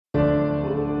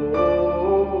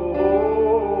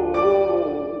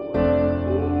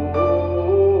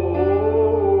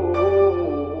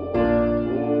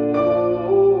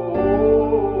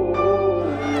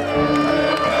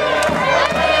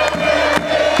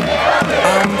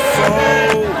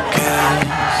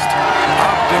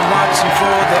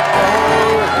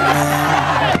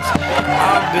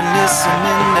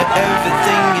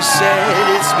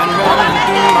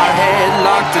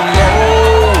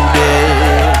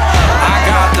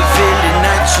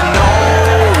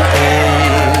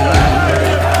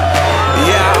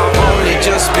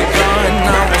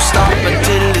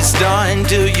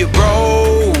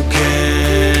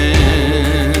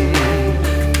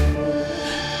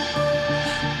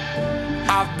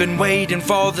I've been waiting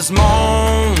for this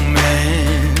moment,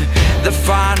 the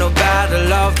final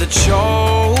battle of the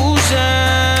chosen.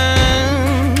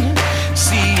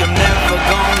 See, I'm never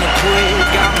gonna quit,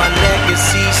 got my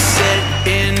legacy set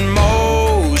in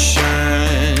motion.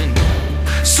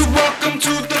 So welcome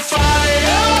to the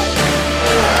fire,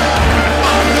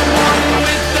 I'm the one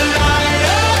with the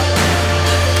liar.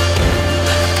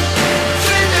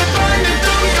 Feel it burning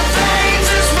through your veins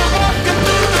as we're walking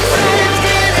through the flames,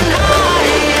 getting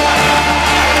higher.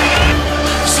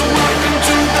 So welcome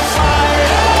to the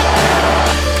fire,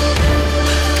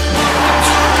 welcome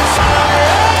to the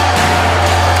fire.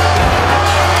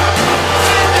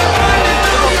 Feel it burning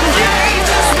through your veins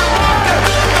as we're walking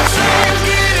through the flames,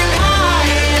 getting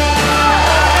higher.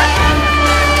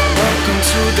 Welcome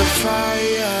to the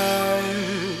fire,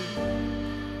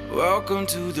 welcome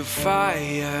to the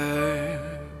fire.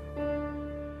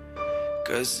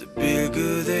 'Cause the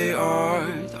bigger they are,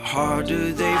 the harder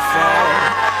they fall.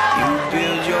 You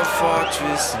build your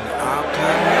fortress and I'll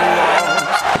climb your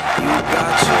walls. You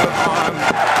got your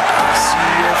armor, I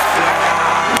see your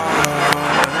flaws.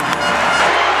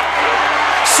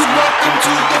 So welcome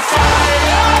to